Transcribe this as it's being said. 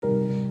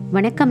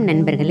வணக்கம்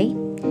நண்பர்களே.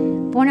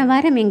 போன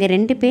வாரம் எங்கள்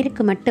 2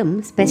 பேருக்கு மட்டும்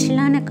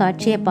ஸ்பெஷலான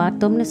காட்சியை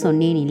பார்த்தோம்னு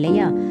சொன்னேன்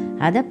இல்லையா?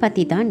 அதை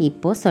பற்றி தான்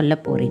இப்போது சொல்ல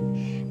போகிறேன்.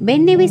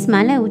 பென் நெவிஸ்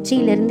மலை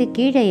உச்சியிலிருந்து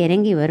கீழே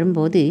இறங்கி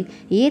வரும்போது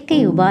இயற்கை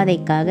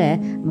உபாதைக்காக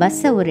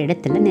பஸ்ஸை ஒரு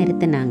இடத்துல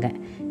நிறுத்தினாங்க.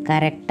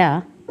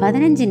 கரெக்டாக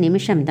 15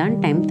 நிமிஷம் தான்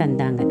டைம்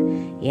தந்தாங்க.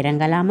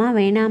 இறங்கலாமா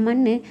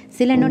வேணாமான்னு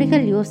சில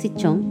நொடிகள்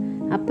யோசித்தோம்.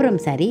 அப்புறம்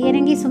சரி,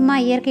 இறங்கி சும்மா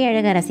இயற்கை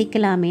அழகை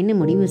ரசிக்கலாமேன்னு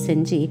முடிவு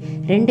செஞ்சு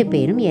 2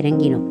 பேரும்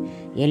இறங்கினோம்.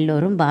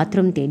 எல்லோரும்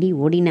பாத்ரூம் தேடி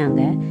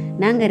ஓடினாங்க.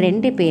 நாங்கள்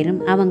 2 பேரும்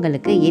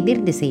அவங்களுக்கு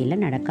எதிர்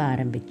திசையில் நடக்க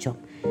ஆரம்பித்தோம்.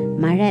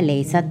 மழை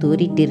லேசாக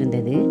தூரிட்டு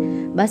இருந்தது.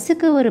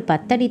 பஸ்ஸுக்கு ஒரு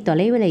 10 அடி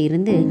தொலைவில்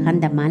இருந்து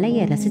அந்த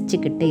மலையை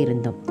ரசிச்சுக்கிட்டு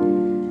இருந்தோம்.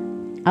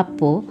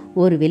 அப்போது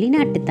ஒரு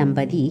வெளிநாட்டு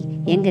தம்பதி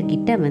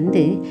எங்ககிட்ட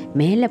வந்து,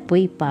 மேலே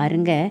போய்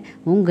பாருங்க,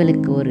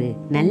 உங்களுக்கு ஒரு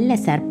நல்ல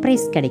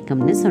சர்ப்ரைஸ்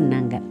கிடைக்கும்னு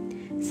சொன்னாங்க.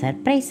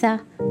 சர்ப்ரைஸா?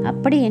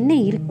 அப்படி என்ன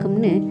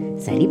இருக்கும்னு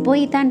சரி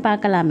போய் தான்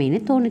பார்க்கலாமேன்னு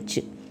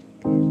தோணுச்சு.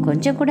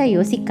 கொஞ்சம் கூட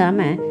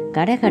யோசிக்காமல்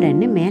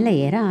கடகடன்னு மேலே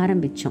ஏற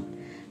ஆரம்பித்தோம்.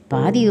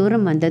 பாதி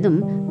தூரம் வந்ததும்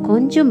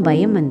கொஞ்சம்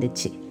பயம்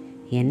வந்துச்சு.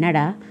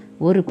 என்னடா,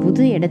 ஒரு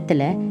புது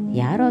இடத்துல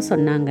யாரோ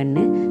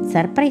சொன்னாங்கன்னு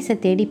சர்ப்ரைஸை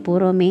தேடி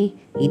போகிறோமே,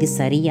 இது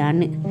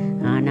சரியான்னு.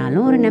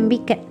 ஆனாலும் ஒரு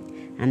நம்பிக்கை.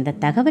 அந்த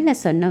தகவலை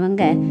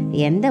சொன்னவங்க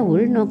எந்த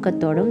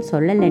உள்நோக்கத்தோடும்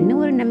சொல்லலைன்னு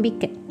ஒரு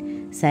நம்பிக்கை.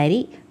 சரி,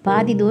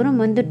 பாதி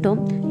தூரம் வந்துட்டோம்,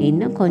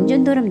 இன்னும்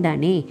கொஞ்சம் தூரம்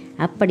தானே,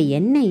 அப்படி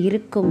என்ன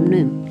இருக்கும்னு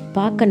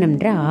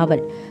பார்க்கணுன்ற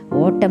ஆவல்,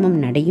 ஓட்டமும்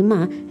நடையுமா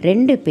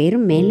 2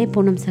 பேரும் மேலே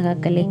போனோம்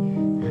சகாக்களே.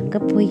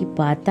 அங்கே போய்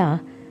பார்த்தா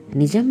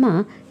நிஜமா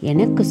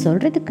எனக்கு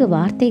சொல்கிறதுக்கு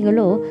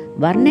வார்த்தைகளோ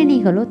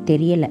வர்ணனைகளோ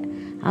தெரியலை.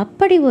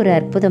 அப்படி ஒரு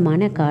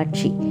அற்புதமான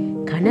காட்சி.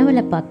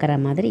 கனவுல பார்க்குற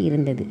மாதிரி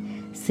இருந்தது.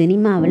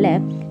 சினிமாவில்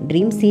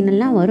ட்ரீம்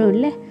சீனெல்லாம் வரும்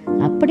இல்லை,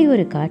 அப்படி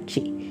ஒரு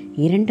காட்சி.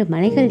 2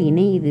 மலைகள்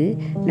இணையுது,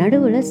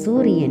 நடுவில்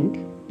சூரியன்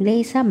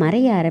லேசாக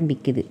மறைய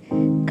ஆரம்பிக்குது.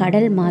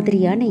 கடல்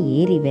மாதிரியான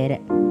ஏரி வேற.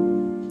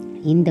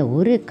 இந்த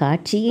ஒரு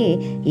காட்சியே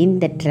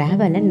இந்த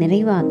ட்ராவலை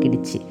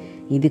நிறைவாக்கிடுச்சு.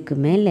 இதுக்கு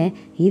மேலே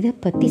இதை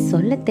பற்றி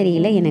சொல்ல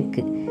தெரியல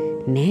எனக்கு.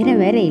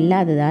 நேரம் வேற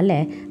இல்லாததால்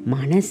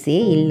மனசே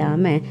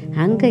இல்லாமல்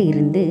அங்கே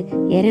இருந்து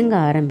இறங்க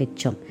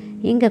ஆரம்பித்தோம்.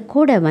 எங்கள்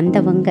கூட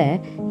வந்தவங்க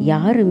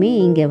யாருமே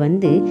இங்கே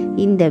வந்து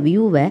இந்த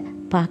வியூவை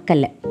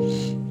பார்க்கல.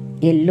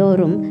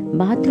 எல்லோரும்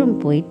பாத்ரூம்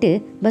போயிட்டு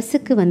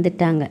பஸ்ஸுக்கு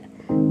வந்துட்டாங்க.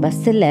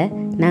 பஸ்ஸில்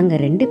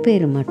நாங்கள் 2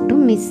 பேர்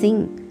மட்டும்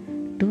மிஸ்ஸிங்.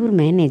 டூர்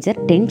மேனேஜர்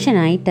டென்ஷன்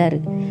ஆயிட்டார்.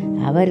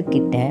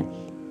 அவர்கிட்ட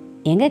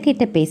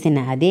எங்ககிட்ட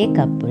பேசின அதே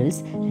கப்புள்ஸ்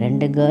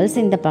 2 கேர்ள்ஸ்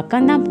இந்த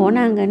பக்கம்தான்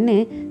போனாங்கன்னு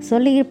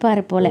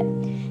சொல்லியிருப்பார் போல.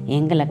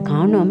 எங்களை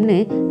காணோம்னு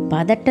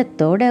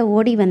பதட்டத்தோடு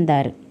ஓடி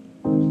வந்தார்.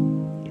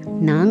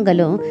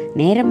 நாங்களும்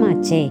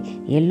நேரமாச்சே,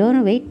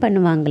 எல்லோரும் வெயிட்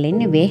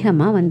பண்ணுவாங்களேன்னு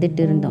வேகமாக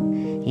வந்துட்டு இருந்தோம்.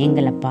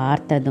 எங்களை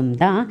பார்த்ததும்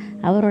தான்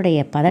அவருடைய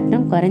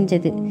பதட்டம்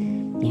குறைஞ்சது.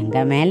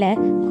 எங்கள் மேலே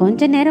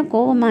கொஞ்ச நேரம்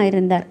கோபமாக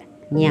இருந்தார்.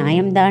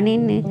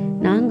 நியாயம்தானேன்னு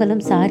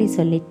நாங்களும் சாரி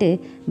சொல்லிட்டு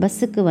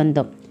பஸ்ஸுக்கு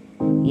வந்தோம்.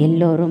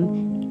 எல்லோரும்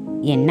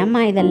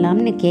என்னம்மா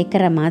இதெல்லாம்னு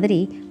கேட்குற மாதிரி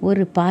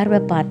ஒரு பார்வை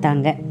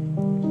பார்த்தாங்க.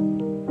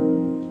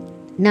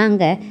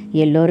 நாங்கள்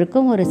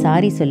எல்லோருக்கும் ஒரு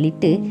சாரி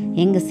சொல்லிட்டு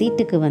எங்கள்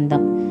சீட்டுக்கு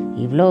வந்தோம்.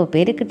 இவ்வளோ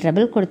பேருக்கு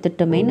ட்ரபிள்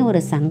கொடுத்துட்டோமேன்னு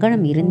ஒரு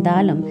சங்கடம்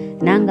இருந்தாலும்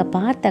நாங்கள்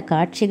பார்த்த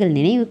காட்சிகள்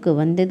நினைவுக்கு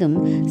வந்ததும்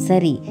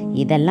சரி,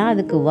 இதெல்லாம்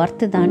அதுக்கு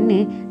ஒர்த்து தான்னு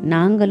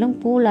நாங்களும்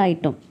கூல்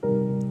ஆயிட்டோம்.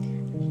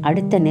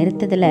 அடுத்த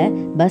நிறுத்தத்தில்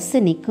பஸ்ஸு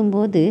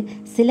நிற்கும்போது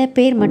சில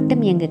பேர்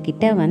மட்டும்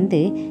எங்ககிட்ட வந்து,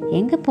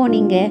 எங்கே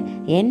போனீங்க,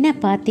 என்ன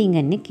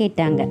பார்த்தீங்கன்னு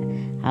கேட்டாங்க.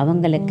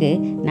 அவங்களுக்கு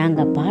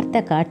நாங்கள்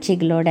பார்த்த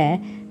காட்சிகளோட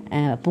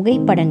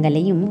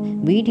புகைப்படங்களையும்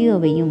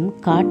வீடியோவையும்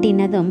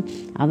காட்டினதும்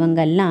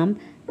அவங்கெல்லாம்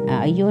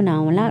ஐயோ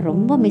நாமெல்லாம்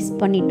ரொம்ப மிஸ்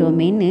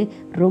பண்ணிட்டோமேன்னு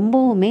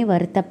ரொம்பவுமே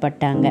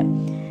வருத்தப்பட்டாங்க.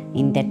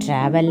 இந்த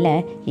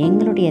ட்ராவலில்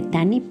எங்களுடைய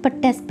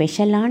தனிப்பட்ட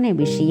ஸ்பெஷலான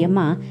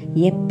விஷயமா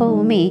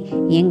எப்பவுமே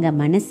எங்கள்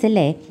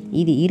மனசில்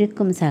இது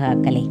இருக்கும்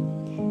சகாக்களே.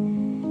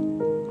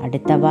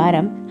 அடுத்த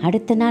வாரம்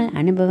அடுத்த நாள்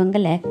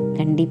அனுபவங்களை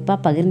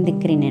கண்டிப்பாக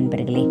பகிர்ந்துக்கிறேன்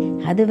நண்பர்களே.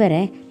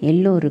 அதுவரை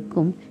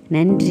எல்லோருக்கும்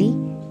நன்றி,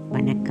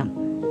 வணக்கம்.